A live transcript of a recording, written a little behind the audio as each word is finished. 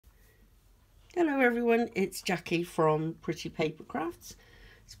Hello everyone, it's Jackie from Pretty Paper Crafts.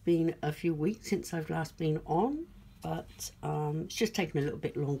 It's been a few weeks since I've last been on, but it's just taken a little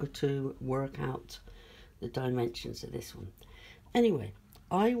bit longer to work out the dimensions of this one. Anyway,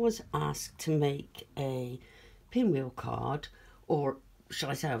 I was asked to make a pinwheel card, or shall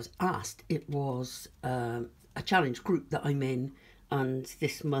I say I was asked. It was a challenge group that I'm in, and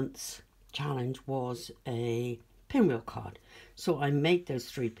this month's challenge was a pinwheel card. So I made those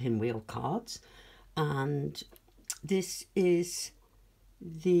 3 pinwheel cards, and this is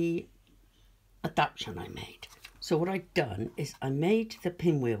the adaptation I made. So what I've done is I made the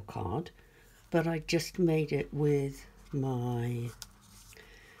pinwheel card, but I just made it with my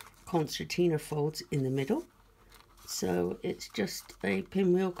concertina folds in the middle. So it's just a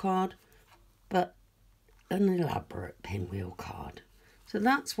pinwheel card, but an elaborate pinwheel card. So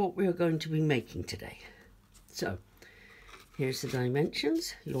that's what we're going to be making today. So here's the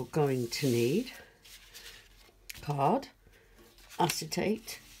dimensions. You're going to need card,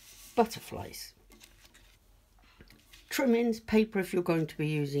 acetate, butterflies, trimmings, paper if you're going to be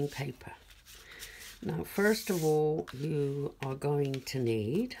using paper. Now first of all you are going to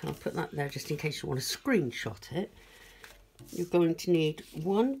need, I'll put that there just in case you want to screenshot it, you're going to need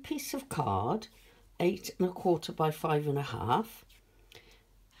 1 piece of card, 8 1/4 by 5 1/2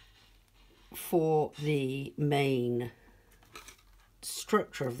 for the main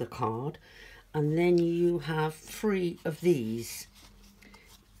structure of the card, and then you have 3 of these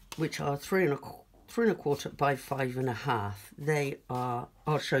which are 3 1/4 by 5 1/2. They are,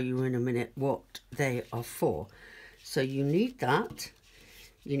 I'll show you in a minute what they are for. So you need that,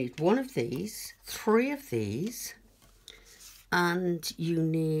 you need 1 of these, 3 of these, and you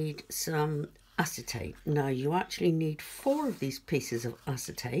need some acetate. Now you actually need 4 of these pieces of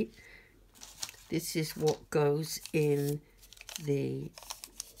acetate. This is what goes in the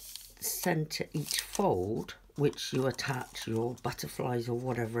center each fold, which you attach your butterflies or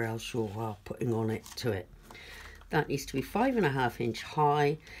whatever else you are putting on it to it. That needs to be 5 1/2 inch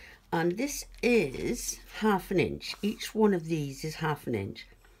high, and this is 1/2 inch. Each one of these is 1/2 inch.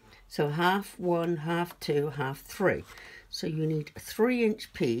 So 1/2, 1, 1/2, 2, 1/2, 3. So you need a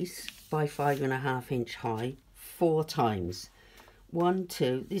 3-inch piece by 5 1/2 inch high 4 times. 1,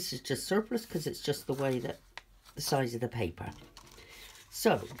 2, this is just surplus because it's just the way that the size of the paper.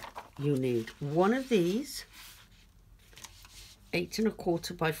 So you need 1 of these, 8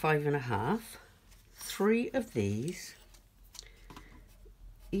 1/4 by 5 1/2, 3 of these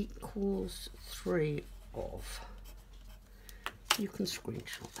equals 3 of, you can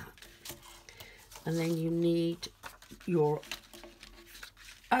screenshot that, and then you need your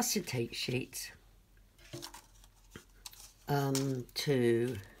acetate sheets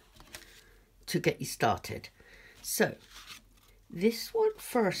to get you started. So this one,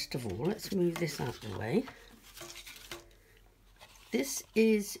 first of all, let's move this out of the way. This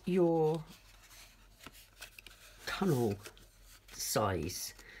is your tunnel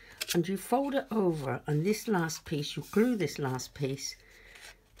size, and you fold it over, and this last piece, you glue this last piece,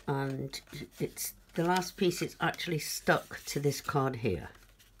 and it's the last piece is actually stuck to this card here.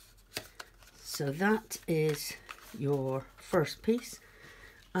 So that is your first piece,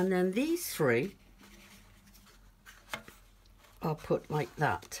 and then these 3 are put like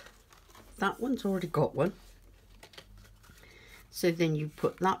that. That one's already got one, so then you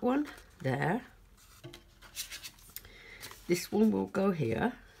put that one there, this one will go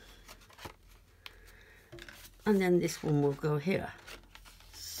here, and then this one will go here.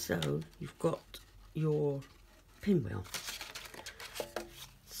 So you've got your pinwheel.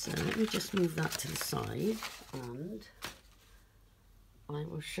 So let me just move that to the side, and I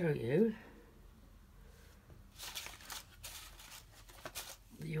will show you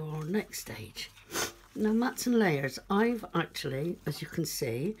your next stage. Now, mats and layers, I've actually, as you can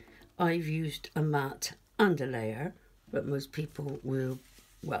see, I've used a mat and a layer, but most people will,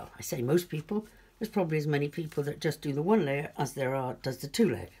 well, I say most people, there's probably as many people that just do the 1 layer as there are does the 2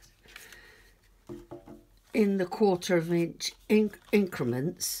 layers. In the 1/4 inch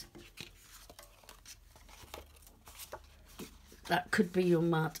increments, that could be your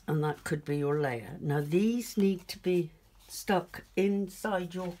mat and that could be your layer. Now these need to be stuck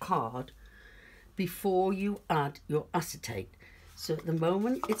inside your card before you add your acetate. So at the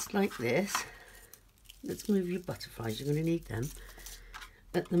moment it's like this. Let's move your butterflies, you're going to need them.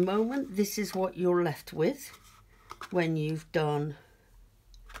 At the moment this is what you're left with when you've done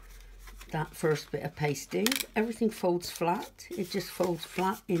that first bit of pasting. Everything folds flat, it just folds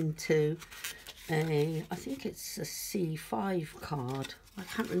flat into a, I think it's a C5 card, I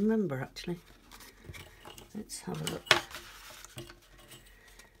can't remember actually. Let's have a look.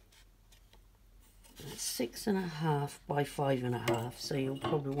 6.5 by 5.5, so you'll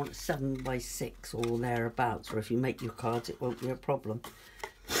probably want 7 by 6 or thereabouts, or if you make your cards it won't be a problem.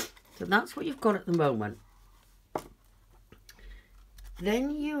 So that's what you've got at the moment. Then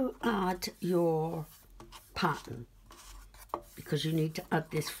you add your pattern, because you need to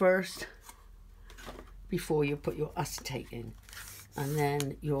add this first before you put your acetate in. And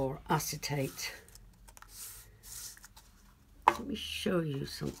then your acetate, let me show you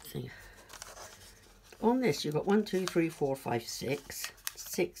something. On this you've got 1, 2, 3, 4, 5,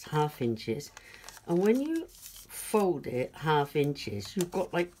 6 half inches, and when you fold it half inches you've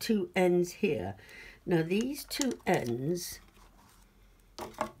got like 2 ends here. Now these 2 ends,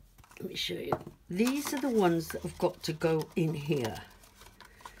 let me show you, these are the ones that have got to go in here.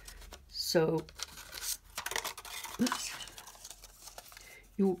 So oops,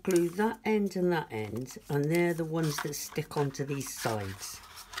 you'll glue that end and that end, and they're the ones that stick onto these sides.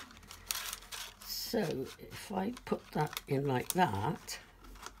 So if I put that in like that,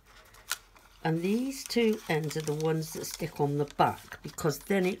 and these 2 ends are the ones that stick on the back, because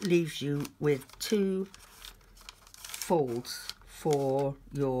then it leaves you with 2 folds for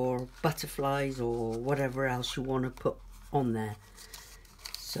your butterflies or whatever else you want to put on there.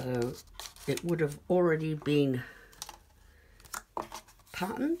 So it would have already been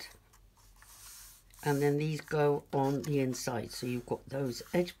patterned, and then these go on the inside, so you've got those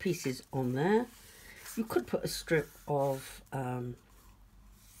edge pieces on there. You could put a strip of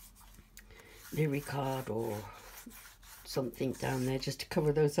Leary card or something down there just to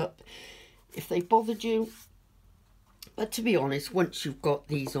cover those up if they bothered you, but to be honest, once you've got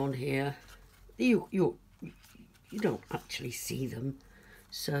these on here, you don't actually see them,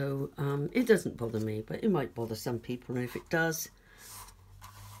 so it doesn't bother me, but it might bother some people, and if it does,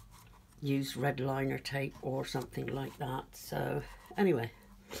 use red liner tape or something like that. So anyway,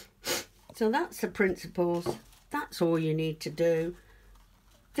 so that's the principles, that's all you need to do.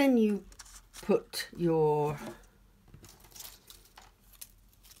 Then you put your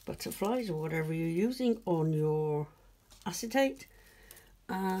butterflies or whatever you're using on your acetate,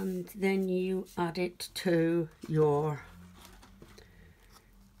 and then you add it to your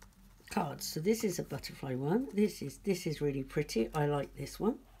cards. So this is a butterfly one. This is really pretty. I like this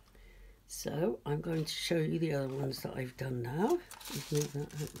one. So I'm going to show you the other ones that I've done now. Let's move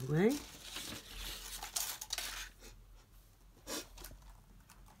that out of the way.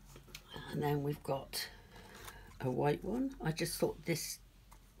 And then we've got a white one. I just thought this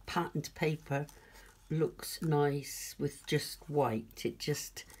patterned paper looks nice with just white. It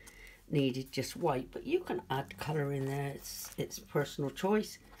just needed just white, but you can add colour in there. It's personal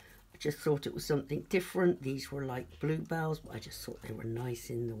choice. I just thought it was something different. These were like bluebells, but I just thought they were nice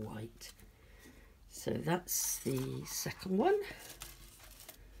in the white. So that's the second one.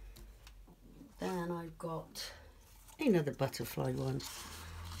 Then I've got another butterfly one,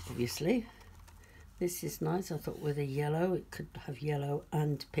 obviously. This is nice. I thought with a yellow, it could have yellow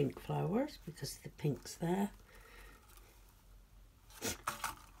and pink flowers because the pink's there.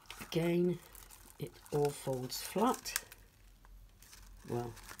 Again, it all folds flat.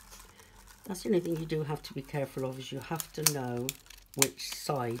 Well, that's the only thing you do have to be careful of, is you have to know which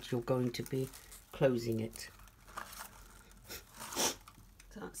side you're going to be closing it.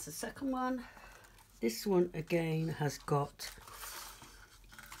 So that's the second one. This one again has got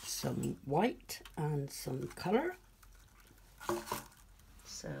some white and some colour.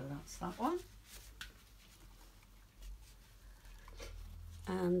 So that's that one.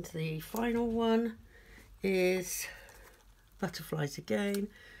 And the final one is butterflies again.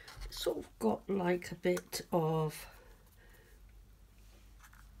 Sort of got like a bit of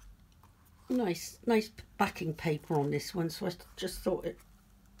nice backing paper on this one, so I just thought it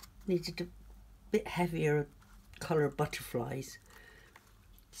needed a bit heavier colour butterflies.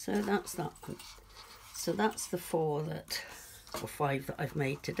 So that's that one. So that's the 4 or 5 that I've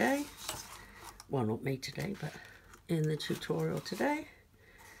made today. Well, not made today, but in the tutorial today.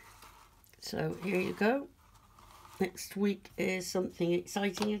 So here you go. Next week is something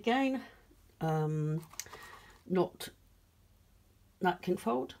exciting again. Not napkin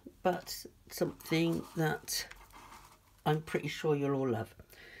fold, but something that I'm pretty sure you'll all love.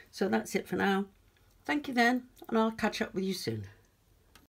 So that's it for now. Thank you then, and I'll catch up with you soon.